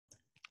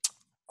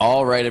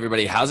All right,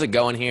 everybody. How's it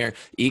going here?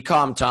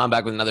 eCom Tom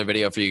back with another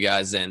video for you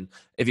guys. And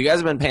if you guys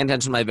have been paying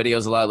attention to my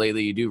videos a lot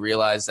lately, you do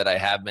realize that I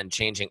have been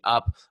changing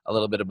up a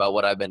little bit about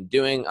what I've been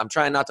doing. I'm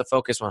trying not to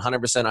focus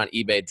 100% on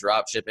eBay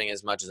dropshipping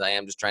as much as I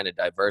am just trying to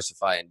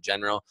diversify in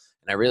general.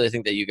 And I really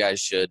think that you guys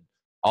should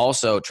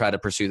also try to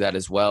pursue that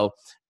as well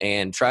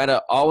and try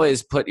to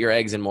always put your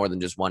eggs in more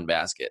than just one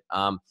basket.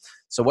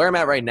 So where I'm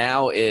at right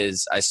now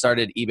is I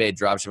started eBay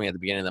dropshipping at the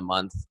beginning of the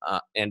month.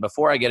 And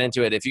before I get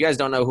into it, if you guys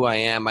don't know who I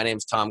am, my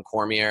name's Tom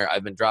Cormier.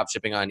 I've been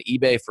dropshipping on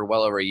eBay for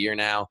well over a year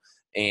now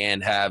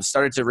and have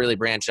started to really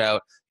branch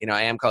out. You know,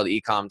 I am called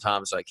eCom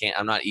Tom, so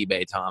I'm not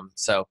eBay Tom.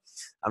 So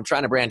I'm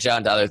trying to branch out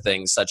into other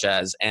things such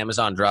as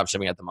Amazon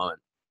dropshipping at the moment.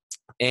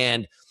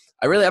 And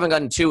I really haven't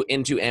gotten too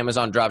into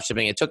Amazon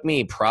dropshipping. It took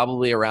me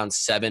probably around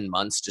 7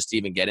 months just to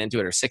even get into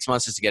it, or 6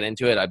 months just to get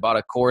into it. I bought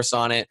a course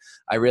on it.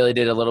 I really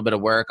did a little bit of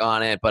work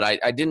on it, but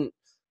I didn't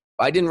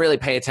really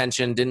pay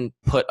attention, didn't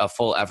put a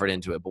full effort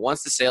into it. But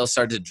once the sales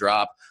started to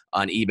drop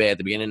on eBay at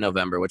the beginning of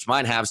November, which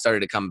mine have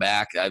started to come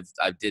back,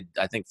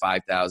 I think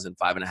 5,000,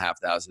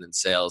 5,500 in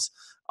sales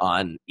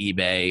on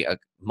eBay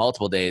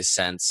multiple days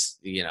since,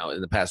 in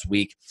the past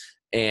week.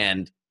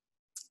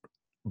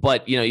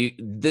 But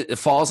the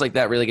falls like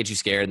that really get you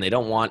scared, and I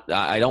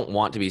don't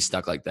want to be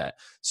stuck like that.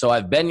 So I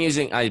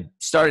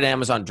started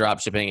Amazon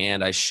dropshipping,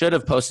 and I should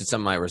have posted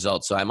some of my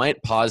results. So I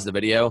might pause the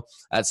video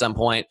at some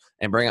point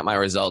and bring up my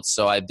results.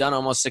 So I've done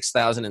almost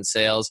 6,000 in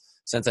sales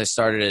since I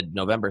started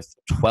November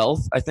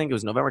 12th. I think it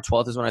was November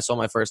 12th is when I sold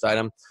my first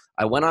item.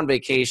 I went on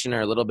vacation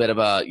or a little bit of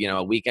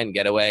a weekend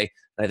getaway.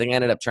 And I think I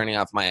ended up turning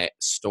off my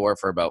store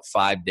for about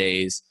 5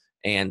 days.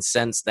 And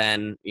since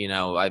then,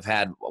 I've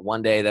had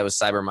one day that was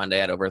Cyber Monday.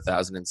 I had over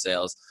 1,000 in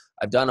sales.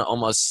 I've done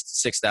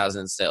almost 6,000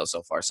 in sales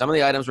so far. Some of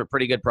the items were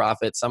pretty good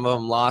profits. Some of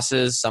them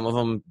losses. Some of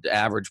them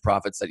average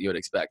profits that you would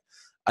expect.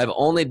 I've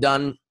only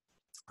done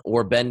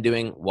or been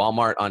doing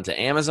Walmart onto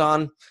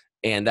Amazon,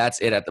 and that's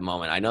it at the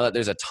moment. I know that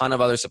there's a ton of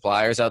other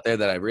suppliers out there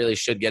that I really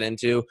should get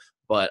into,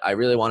 but I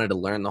really wanted to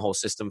learn the whole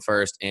system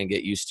first and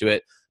get used to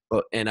it.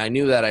 And I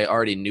knew that I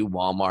already knew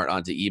Walmart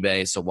onto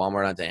eBay, so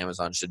Walmart onto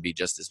Amazon should be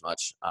just as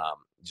much,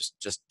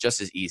 just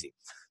as easy.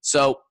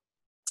 So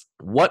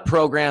what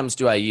programs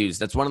do I use?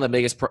 That's one of the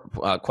biggest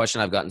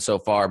question I've gotten so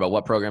far about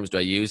what programs do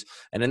I use.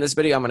 And in this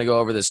video, I'm going to go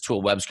over this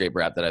tool, Web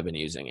Scraper app, that I've been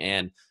using.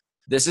 And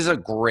this is a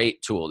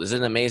great tool. This is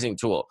an amazing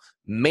tool,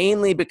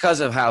 mainly because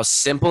of how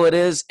simple it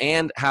is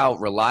and how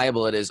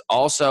reliable it is.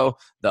 Also,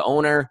 the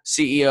owner,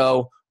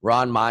 CEO,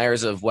 Ron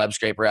Myers of Web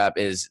Scraper app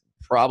is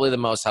probably the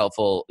most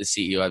helpful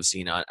CEO I've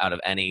seen out of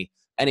any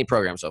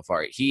program so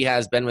far. He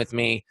has been with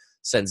me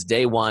since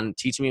day one,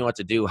 teaching me what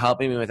to do,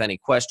 helping me with any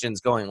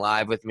questions, going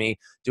live with me,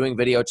 doing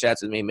video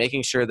chats with me,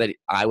 making sure that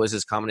I was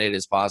as accommodated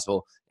as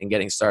possible and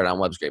getting started on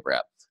Web Scraper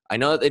app. I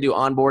know that they do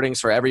onboardings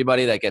for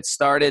everybody that gets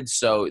started,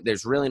 so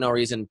there's really no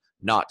reason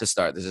not to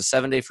start. There's a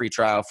 7-day free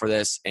trial for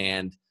this,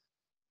 and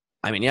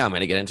I'm going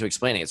to get into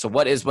explaining it. So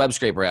what is Web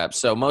Scraper app?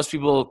 So most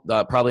people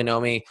probably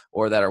know me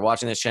or that are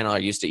watching this channel are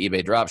used to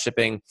eBay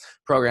dropshipping.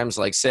 Programs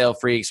like Sale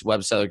Freaks,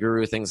 Web Seller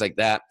Guru, things like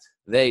that.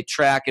 They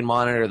track and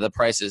monitor the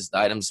prices, the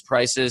items'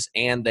 prices,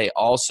 and they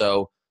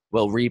also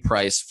will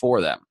reprice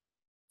for them.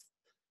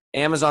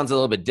 Amazon's a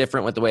little bit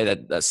different with the way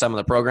that some of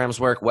the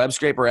programs work. Web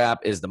Scraper app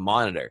is the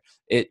monitor.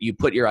 You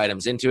put your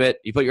items into it.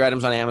 You put your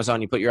items on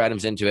Amazon. You put your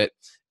items into it,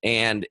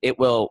 and it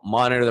will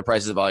monitor the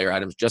prices of all your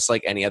items just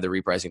like any other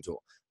repricing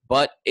tool.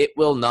 But it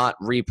will not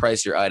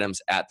reprice your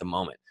items at the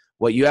moment.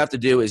 What you have to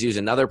do is use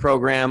another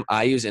program.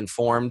 I use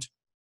Informed,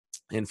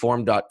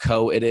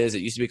 informed.co it is.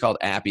 It used to be called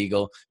App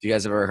Eagle, if you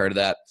guys have ever heard of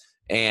that.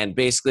 And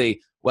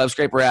basically, Web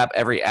Scraper app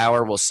every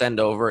hour will send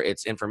over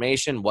its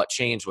information, what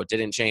changed, what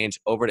didn't change,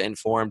 over to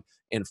Informed.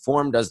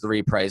 Informed does the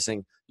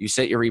repricing. You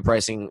set your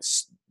repricing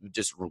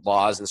just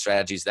laws and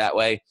strategies that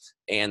way,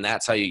 and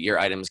that's how your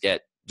items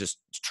get just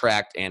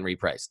tracked and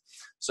repriced.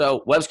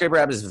 So Web Scraper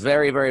app is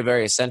very, very,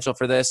 very essential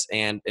for this,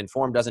 and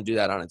Informed doesn't do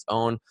that on its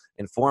own.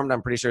 Informed,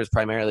 I'm pretty sure,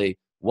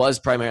 was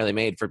primarily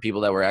made for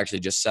people that were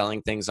actually just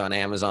selling things on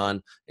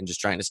Amazon and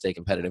just trying to stay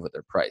competitive with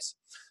their price.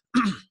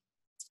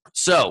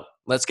 So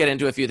let's get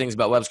into a few things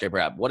about Web Scraper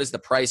app. What is the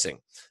pricing?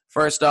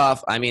 First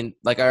off,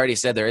 like I already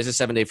said, there is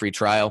a 7-day free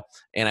trial,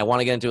 and I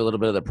want to get into a little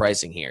bit of the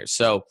pricing here.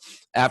 So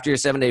after your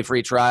 7-day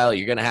free trial,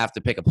 you're going to have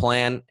to pick a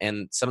plan,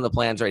 and some of the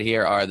plans right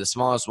here are the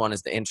smallest one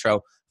is the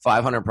intro,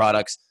 500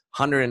 products,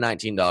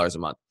 $119 a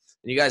month.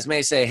 And you guys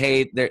may say,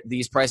 hey,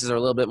 these prices are a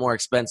little bit more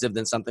expensive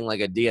than something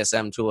like a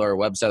DSM tool or a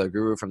Web Seller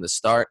Guru from the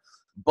start.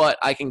 But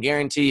I can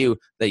guarantee you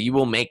that you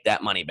will make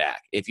that money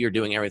back if you're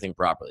doing everything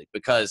properly.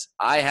 Because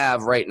I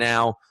have right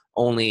now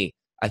only,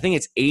 I think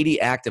it's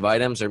 80 active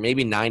items or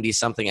maybe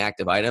 90-something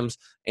active items.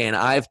 And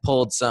I've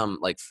pulled some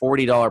like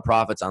 $40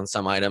 profits on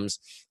some items.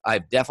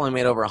 I've definitely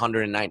made over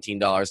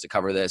 $119 to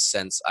cover this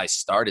since I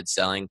started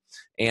selling.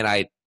 And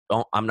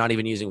I'm not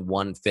even using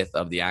 1/5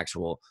 of the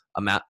actual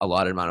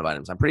allotted amount of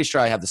items. I'm pretty sure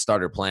I have the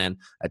starter plan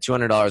at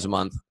 $200 a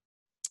month.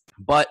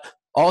 But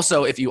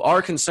also, if you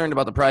are concerned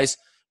about the price,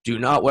 do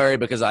not worry,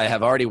 because I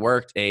have already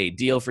worked a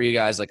deal for you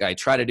guys like I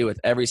try to do with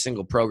every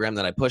single program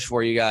that I push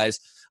for you guys.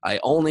 I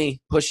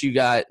only push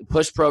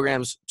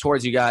programs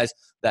towards you guys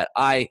that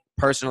I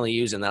personally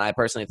use and that I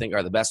personally think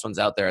are the best ones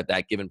out there at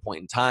that given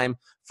point in time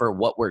for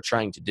what we're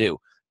trying to do.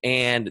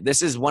 And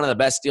this is one of the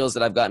best deals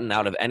that I've gotten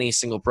out of any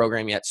single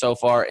program yet so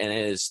far, and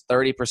it is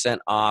 30%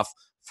 off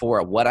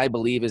for what I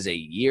believe is a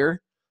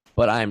year,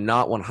 but I'm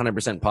not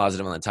 100%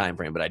 positive on the time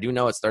frame. But I do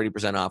know it's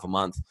 30% off a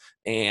month,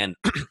 and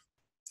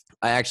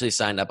I actually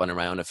signed up under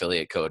my own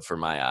affiliate code for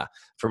my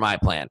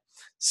plan.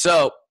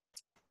 So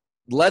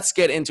let's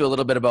get into a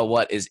little bit about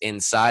what is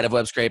inside of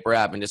Web Scraper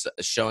app and just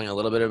showing a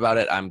little bit about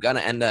it. I'm going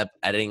to end up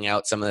editing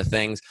out some of the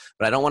things,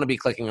 but I don't want to be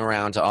clicking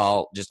around to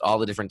all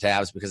the different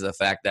tabs because of the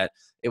fact that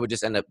it would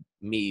just end up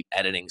me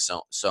editing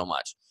so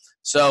much.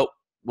 So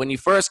when you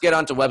first get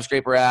onto Web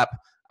Scraper app,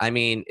 I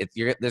mean,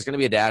 there's going to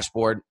be a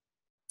dashboard.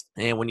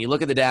 And when you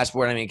look at the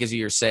dashboard, I mean, it gives you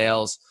your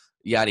sales,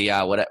 yada,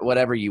 yada,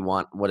 whatever you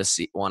want to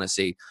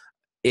see.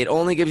 It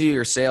only gives you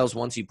your sales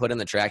once you put in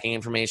the tracking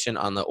information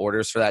on the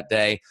orders for that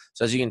day.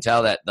 So as you can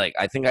tell that, like,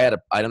 I think I had an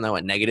item that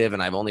went negative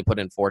and I've only put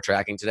in 4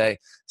 tracking today.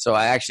 So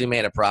I actually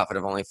made a profit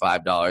of only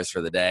 $5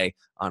 for the day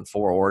on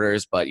 4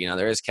 orders, but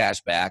there is cash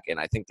back. And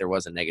I think there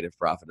was a negative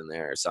profit in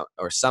there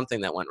or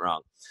something that went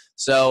wrong.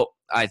 So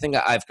I think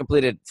I've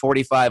completed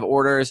 45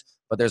 orders,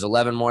 but there's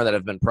 11 more that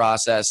have been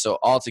processed. So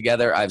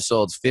altogether I've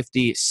sold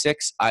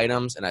 56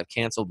 items and I've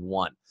canceled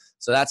 1.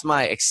 So that's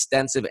my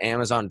extensive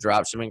Amazon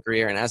dropshipping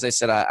career. And as I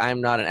said,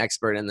 I'm not an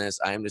expert in this.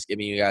 I am just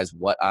giving you guys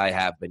what I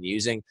have been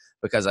using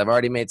because I've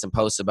already made some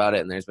posts about it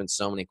and there's been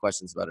so many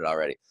questions about it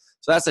already.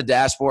 So that's the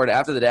dashboard.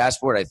 After the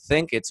dashboard, I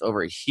think it's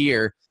over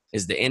here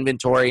is the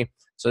inventory.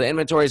 So the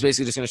inventory is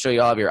basically just going to show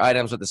you all of your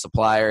items, what the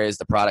supplier is,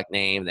 the product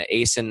name, the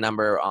ASIN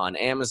number on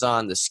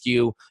Amazon, the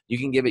SKU. You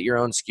can give it your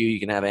own SKU. You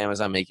can have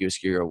Amazon make you a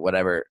SKU or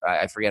whatever.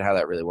 I forget how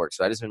that really works.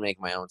 So I just been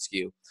making my own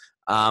SKU.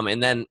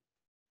 And then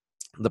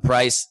the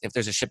price, if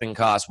there's a shipping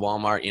cost,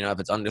 Walmart, if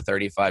it's under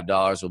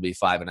 $35, will be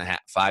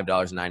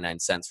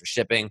 $5.99 for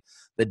shipping.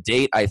 The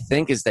date, I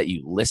think, is that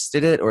you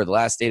listed it, or the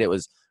last date it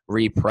was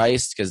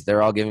repriced, because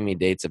they're all giving me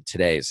dates of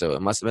today. So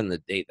it must have been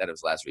the date that it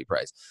was last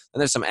repriced.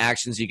 And there's some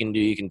actions you can do.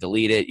 You can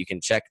delete it. You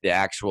can check the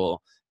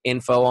actual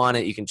info on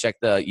it. You can check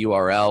the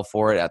URL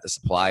for it at the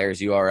supplier's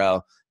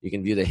URL. You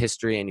can view the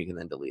history, and you can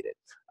then delete it.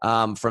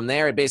 From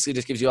there, it basically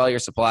just gives you all your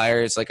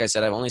suppliers. Like I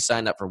said, I've only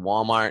signed up for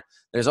Walmart.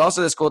 There's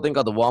also this cool thing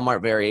called the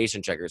Walmart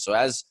variation checker. So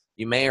as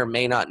you may or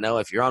may not know,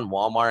 if you're on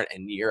Walmart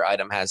and your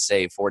item has,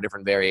 say, 4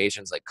 different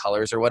variations, like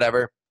colors or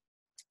whatever,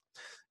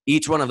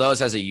 each one of those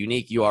has a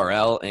unique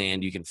URL,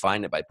 and you can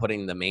find it by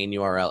putting the main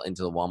URL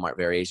into the Walmart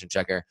variation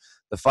checker.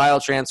 The file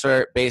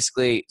transfer,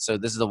 basically, so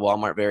this is the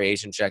Walmart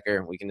variation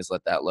checker. We can just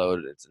let that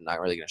load. It's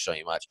not really going to show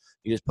you much.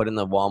 You just put in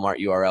the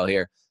Walmart URL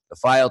here. The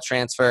file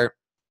transfer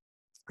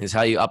is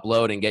how you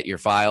upload and get your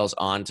files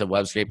onto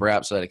Web Scraper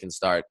app so that it can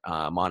start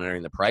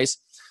monitoring the price.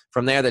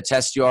 From there, the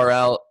test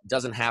URL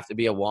doesn't have to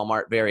be a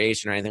Walmart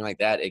variation or anything like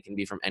that. It can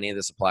be from any of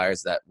the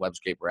suppliers that Web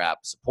Scraper app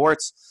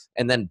supports.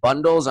 And then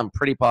bundles, I'm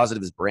pretty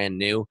positive is brand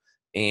new.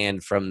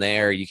 And from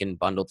there, you can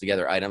bundle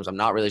together items. I'm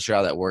not really sure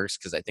how that works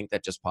because I think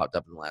that just popped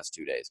up in the last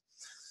 2 days.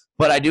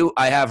 But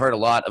I have heard a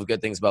lot of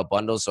good things about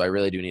bundles, so I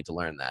really do need to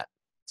learn that.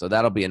 So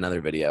that'll be another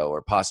video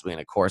or possibly in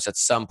a course at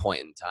some point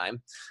in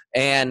time.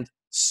 And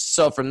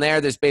so from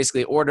there, there's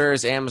basically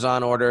orders,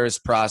 Amazon orders,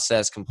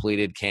 process,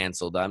 completed,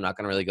 canceled. I'm not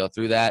going to really go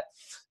through that.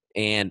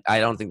 And I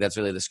don't think that's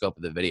really the scope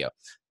of the video.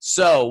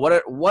 So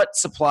what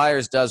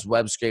suppliers does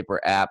Web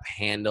Scraper app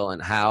handle,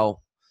 and how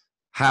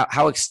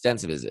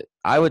extensive is it?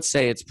 I would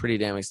say it's pretty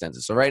damn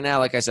extensive. So right now,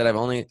 like I said, I've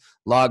only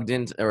logged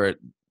in or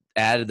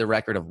added the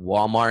record of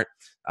Walmart.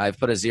 I've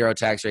put a 0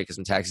 tax rate because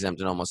I'm tax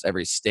exempt in almost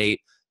every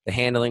state. The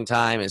handling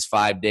time is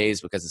 5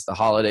 days because it's the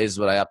holidays is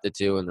what I upped it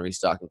to, and the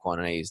restocking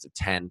quantity I used to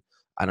 10.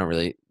 I don't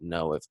really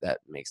know if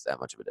that makes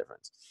that much of a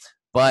difference.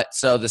 But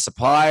so the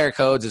supplier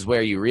codes is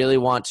where you really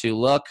want to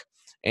look.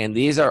 And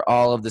these are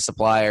all of the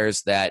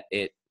suppliers that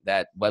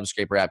Web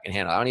Scraper app can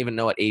handle. I don't even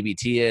know what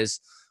ABT is.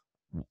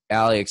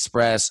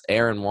 AliExpress,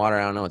 Air and Water,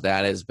 I don't know what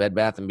that is. Bed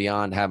Bath &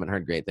 Beyond, haven't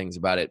heard great things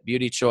about it.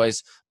 Beauty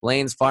Choice,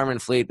 Blaine's Farm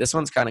and Fleet. This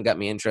one's kind of got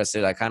me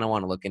interested. I kind of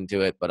want to look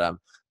into it, but I'm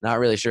not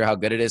really sure how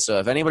good it is. So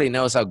if anybody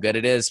knows how good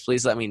it is,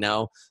 please let me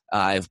know.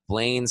 If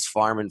Blaine's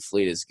Farm and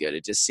Fleet is good.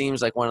 It just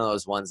seems like one of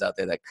those ones out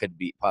there that could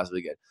be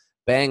possibly good.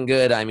 Bang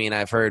Good, I mean,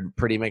 I've heard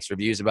pretty mixed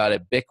reviews about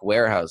it. Bic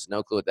Warehouse,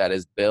 no clue what that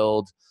is.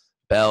 Build,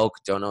 Belk,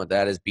 don't know what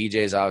that is.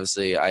 BJ's,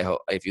 obviously, I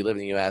hope if you live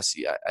in the U.S.,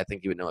 I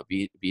think you would know what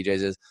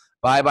BJ's is.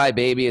 Bye Bye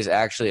Baby is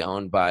actually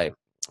owned by,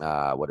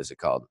 what is it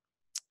called?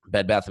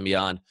 Bed Bath &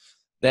 Beyond.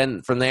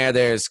 Then from there,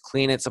 there's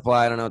Clean It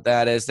Supply. I don't know what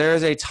that is.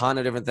 There's a ton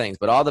of different things,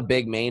 but all the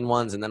big main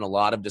ones and then a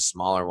lot of just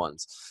smaller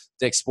ones.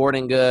 Dick's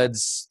Sporting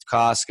Goods,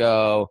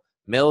 Costco,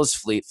 Mills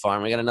Fleet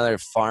Farm. We got another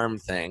farm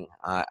thing.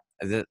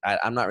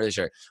 I'm not really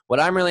sure. What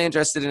I'm really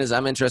interested in is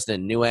I'm interested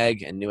in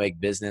Newegg and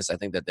Newegg Business. I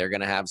think that they're going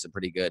to have some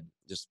pretty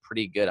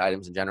good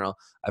items in general.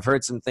 I've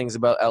heard some things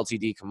about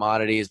LTD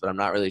Commodities, but I'm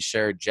not really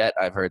sure. Jet,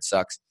 I've heard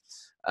sucks.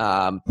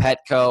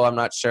 Petco, I'm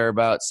not sure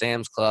about.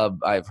 Sam's Club,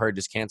 I've heard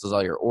just cancels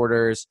all your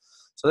orders.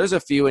 So there's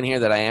a few in here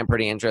that I am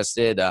pretty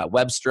interested.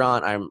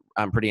 Webstront,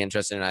 I'm pretty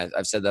interested in.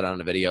 I've said that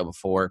on a video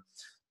before,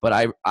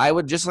 but I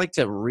would just like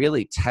to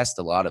really test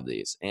a lot of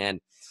these, and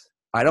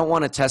I don't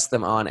want to test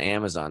them on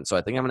Amazon. So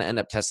I think I'm going to end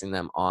up testing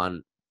them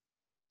on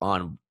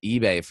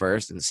eBay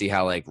first and see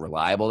how like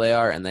reliable they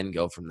are, and then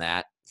go from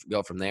there.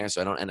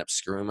 So I don't end up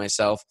screwing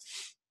myself.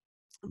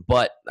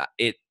 But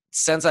when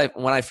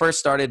I first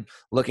started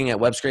looking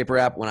at Web Scraper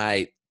app,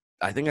 I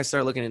think I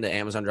started looking into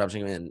Amazon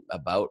dropshipping in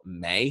about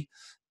May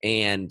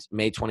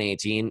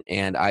 2018,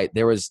 and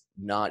there was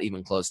not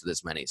even close to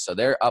this many. So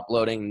they're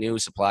uploading new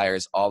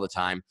suppliers all the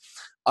time.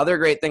 Other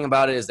great thing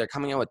about it is they're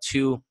coming out with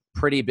 2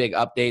 pretty big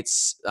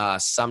updates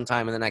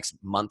sometime in the next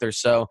month or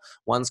so.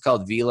 One's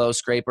called Velo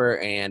Scraper,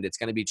 and it's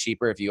going to be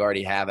cheaper if you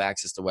already have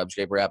access to Web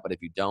Scraper app, but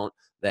if you don't,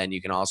 then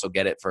you can also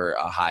get it for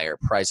a higher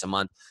price a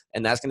month.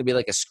 And that's going to be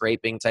like a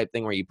scraping type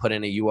thing where you put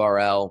in a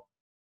URL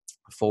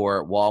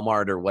for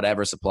Walmart or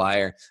whatever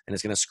supplier, and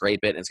it's going to scrape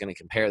it, and it's going to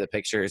compare the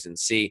pictures and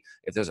see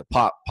if there's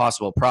a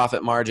possible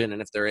profit margin.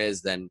 And if there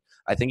is, then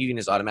I think you can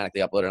just automatically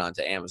upload it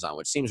onto Amazon,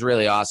 which seems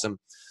really awesome.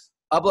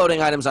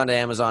 Uploading items onto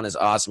Amazon is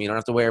awesome. You don't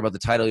have to worry about the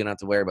title. You don't have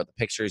to worry about the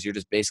pictures. You're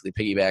just basically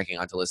piggybacking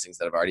onto listings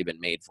that have already been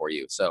made for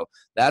you. So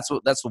that's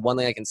the one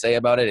thing I can say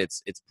about it.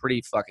 It's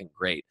pretty fucking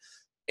great.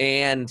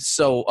 And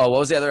so, what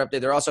was the other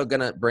update? They're also going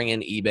to bring in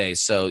eBay.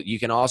 So you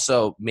can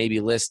also maybe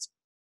list,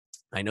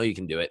 I know you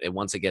can do it. And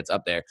once it gets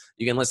up there,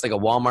 you can list like a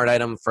Walmart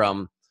item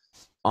from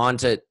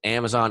onto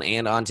Amazon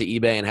and onto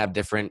eBay and have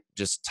different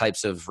just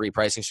types of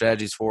repricing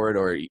strategies for it,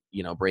 or,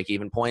 break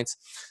even points.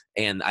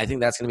 And I think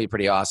that's going to be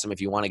pretty awesome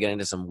if you want to get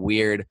into some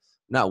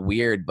not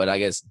weird, but I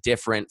guess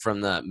different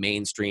from the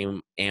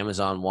mainstream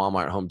Amazon,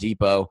 Walmart, Home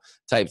Depot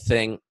type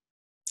thing,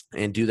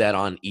 and do that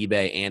on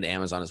eBay and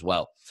Amazon as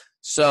well.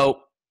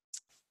 So,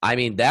 I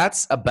mean,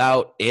 that's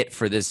about it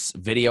for this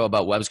video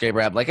about Web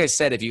Scraper app. Like I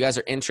said, if you guys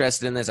are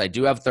interested in this, I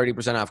do have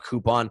 30% off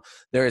coupon.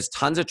 There is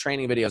tons of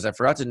training videos. I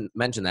forgot to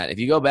mention that. If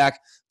you go back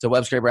to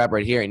Web Scraper app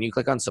right here and you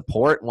click on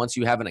support, once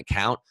you have an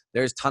account,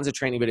 there's tons of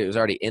training videos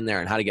already in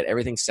there on how to get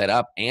everything set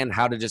up and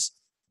how to just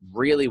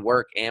really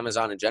work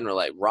Amazon in general.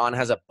 Like Ron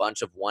has a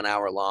bunch of 1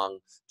 hour long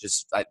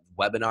just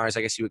webinars,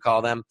 I guess you would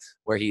call them,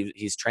 where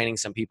he's training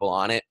some people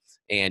on it,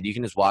 and you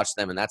can just watch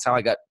them. And that's how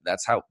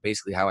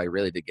I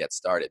really did get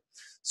started.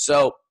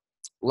 So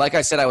like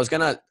I said, I was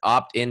going to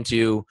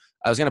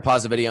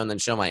pause the video and then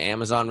show my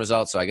Amazon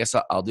results. So I guess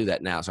I'll do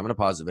that now. So I'm going to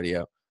pause the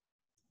video.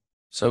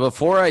 So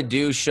before I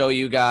do show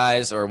you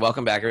guys, or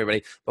welcome back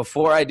everybody,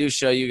 before I do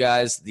show you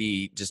guys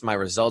just my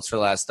results for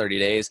the last 30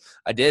 days,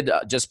 I did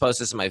just post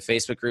this in my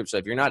Facebook group. So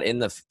if you're not in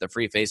the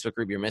free Facebook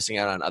group, you're missing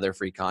out on other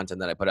free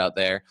content that I put out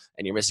there,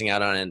 and you're missing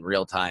out on it in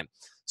real time.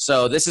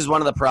 So this is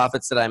one of the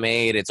profits that I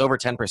made. It's over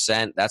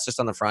 10%. That's just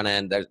on the front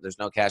end. There's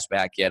no cash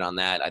back yet on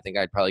that. I think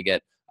I'd probably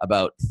get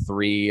about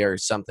 3 or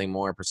something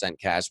more %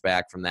 cash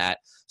back from that.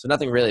 So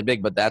nothing really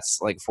big, but that's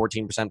like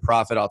 14%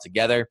 profit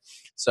altogether.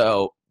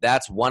 So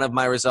that's one of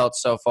my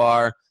results so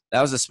far.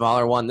 That was a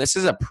smaller one. This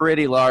is a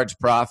pretty large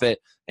profit.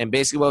 And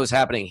basically what was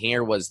happening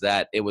here was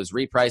that it was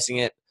repricing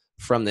it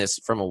from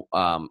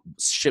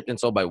shipped and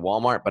sold by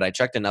Walmart, but I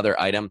checked another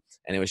item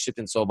and it was shipped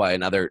and sold by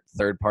another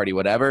third party,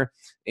 whatever.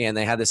 And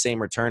they had the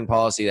same return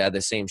policy. They had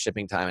the same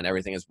shipping time and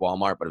everything as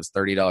Walmart, but it was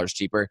 $30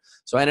 cheaper.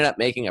 So I ended up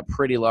making a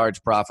pretty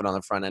large profit on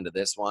the front end of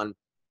this one.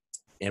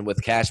 And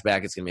with cash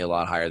back, it's going to be a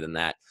lot higher than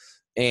that.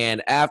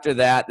 And after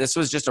that, this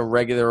was just a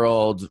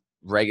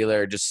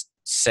regular just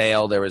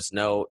sale. There's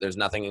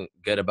nothing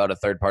good about a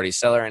third party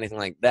seller or anything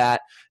like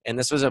that. And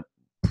this was a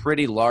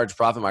pretty large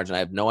profit margin. I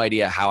have no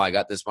idea how I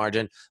got this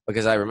margin,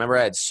 because I remember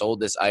I had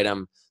sold this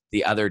item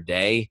the other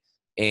day,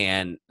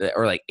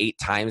 or like 8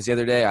 times the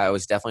other day. I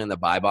was definitely in the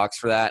buy box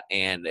for that,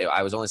 and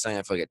I was only selling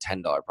it for like a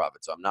 $10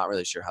 profit. So I'm not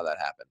really sure how that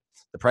happened.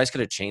 The price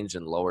could have changed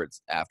and lowered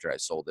after I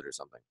sold it or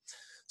something.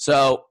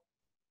 So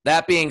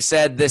that being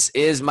said, this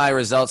is my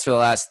results for the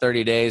last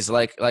 30 days.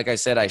 Like I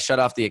said, I shut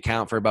off the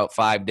account for about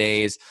 5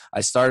 days.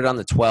 I started on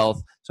the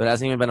 12th, so it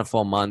hasn't even been a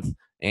full month.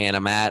 And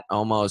I'm at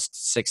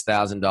almost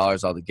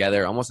 $6,000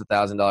 altogether, almost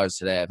 $1,000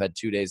 today. I've had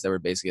 2 days that were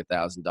basically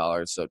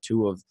 $1,000. So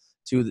two of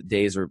the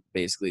days were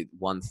basically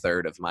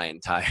 1/3 of my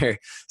entire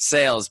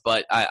sales.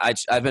 But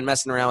I've been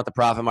messing around with the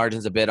profit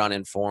margins a bit on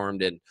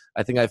Informed, and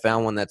I think I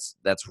found one that's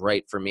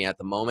right for me at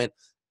the moment.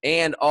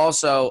 And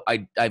also,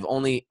 I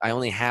only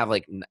have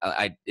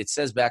it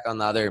says back on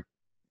the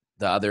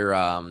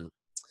other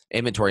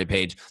inventory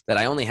page that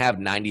I only have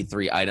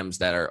 93 items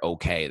that are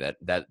okay,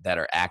 that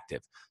are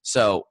active.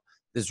 So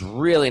there's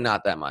really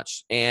not that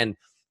much. And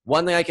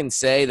one thing I can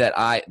say that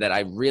I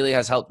really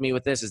has helped me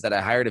with this is that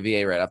I hired a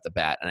VA right off the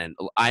bat. And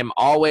I'm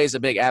always a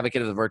big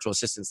advocate of the virtual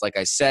assistants, like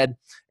I said,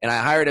 and I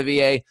hired a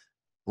VA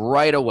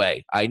right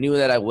away. I knew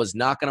that I was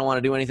not going to want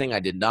to do anything. I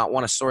did not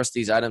want to source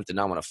these items, did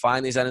not want to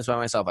find these items by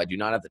myself. I do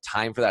not have the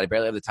time for that. I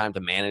barely have the time to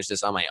manage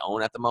this on my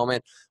own at the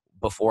moment,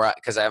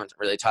 because I haven't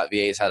really taught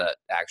VAs how to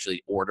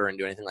actually order and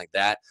do anything like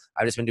that.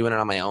 I've just been doing it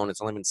on my own. It's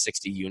only been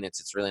 60 units.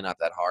 It's really not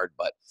that hard,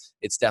 but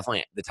it's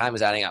definitely, the time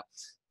is adding up.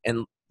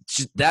 And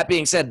that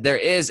being said, there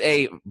is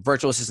a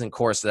virtual assistant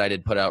course that I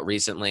did put out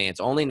recently. It's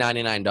only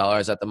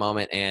 $99 at the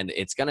moment, and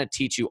it's going to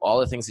teach you all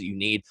the things that you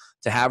need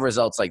to have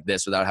results like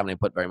this without having to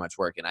put very much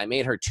work in. I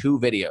made her 2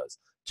 videos.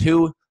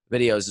 2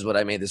 videos is what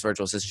I made this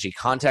virtual assistant. She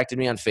contacted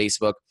me on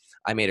Facebook.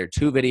 I made her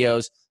 2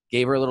 videos,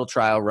 gave her a little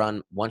trial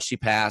run. Once she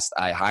passed,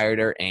 I hired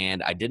her,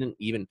 and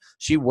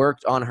she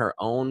worked on her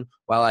own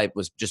while I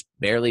was just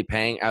barely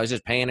paying. I was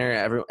just paying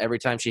her every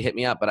time she hit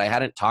me up, but I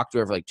hadn't talked to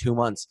her for like 2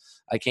 months.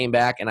 I came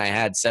back and I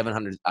had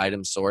 700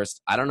 items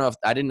sourced. I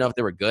didn't know if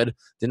they were good,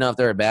 didn't know if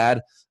they were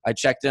bad. I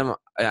checked them.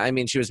 I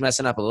mean, she was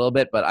messing up a little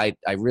bit, but I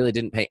really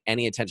didn't pay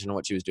any attention to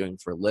what she was doing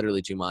for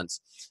literally 2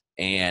 months.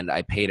 And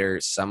I paid her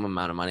some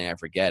amount of money. I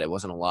forget. It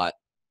wasn't a lot.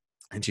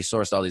 And she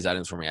sourced all these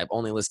items for me. I've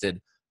only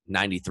listed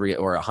 93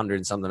 or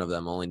 100 something of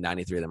them. Only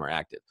 93 of them are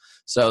active.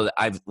 So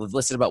I've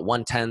listed about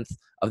 1/10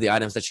 of the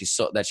items that she's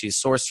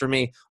sourced for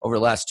me over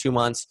the last 2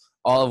 months,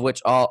 all of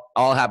which all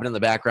happened in the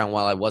background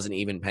while I wasn't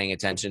even paying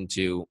attention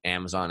to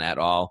Amazon at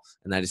all.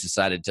 And I just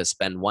decided to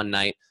spend one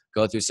night,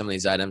 go through some of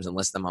these items and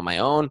list them on my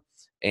own.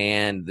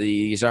 And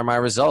these are my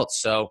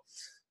results. So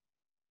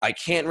I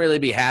can't really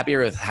be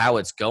happier with how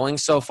it's going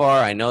so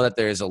far. I know that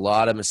there's a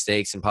lot of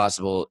mistakes and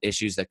possible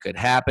issues that could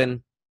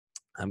happen.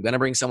 I'm going to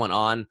bring someone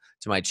on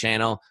to my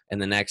channel in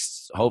the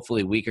next,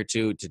 hopefully, week or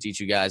 2 to teach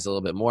you guys a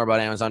little bit more about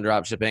Amazon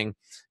dropshipping.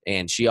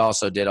 And she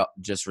also did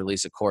just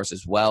release a course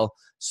as well.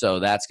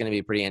 So that's going to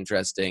be pretty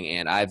interesting.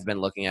 And I've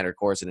been looking at her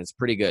course, and it's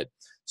pretty good.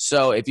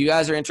 So if you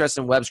guys are interested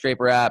in Web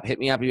Scraper app, hit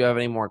me up if you have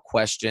any more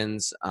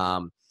questions.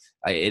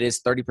 It is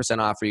 30%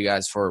 off for you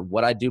guys for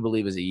what I do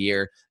believe is a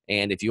year.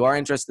 And if you are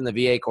interested in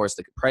the VA course,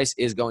 the price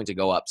is going to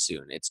go up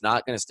soon. It's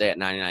not going to stay at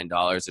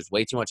 $99. There's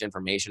way too much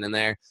information in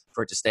there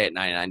for it to stay at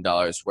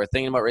 $99. We're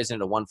thinking about raising it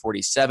to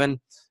 $147,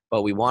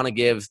 but we want to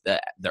give the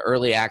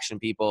early action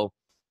people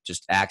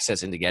just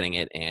access into getting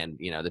it, and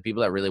the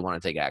people that really want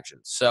to take action.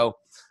 So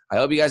I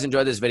hope you guys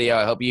enjoyed this video.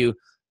 I hope you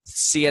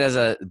see it as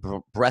a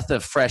breath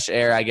of fresh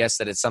air, I guess,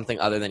 that it's something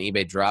other than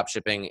eBay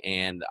dropshipping.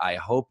 And I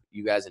hope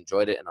you guys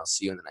enjoyed it, and I'll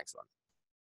see you in the next one.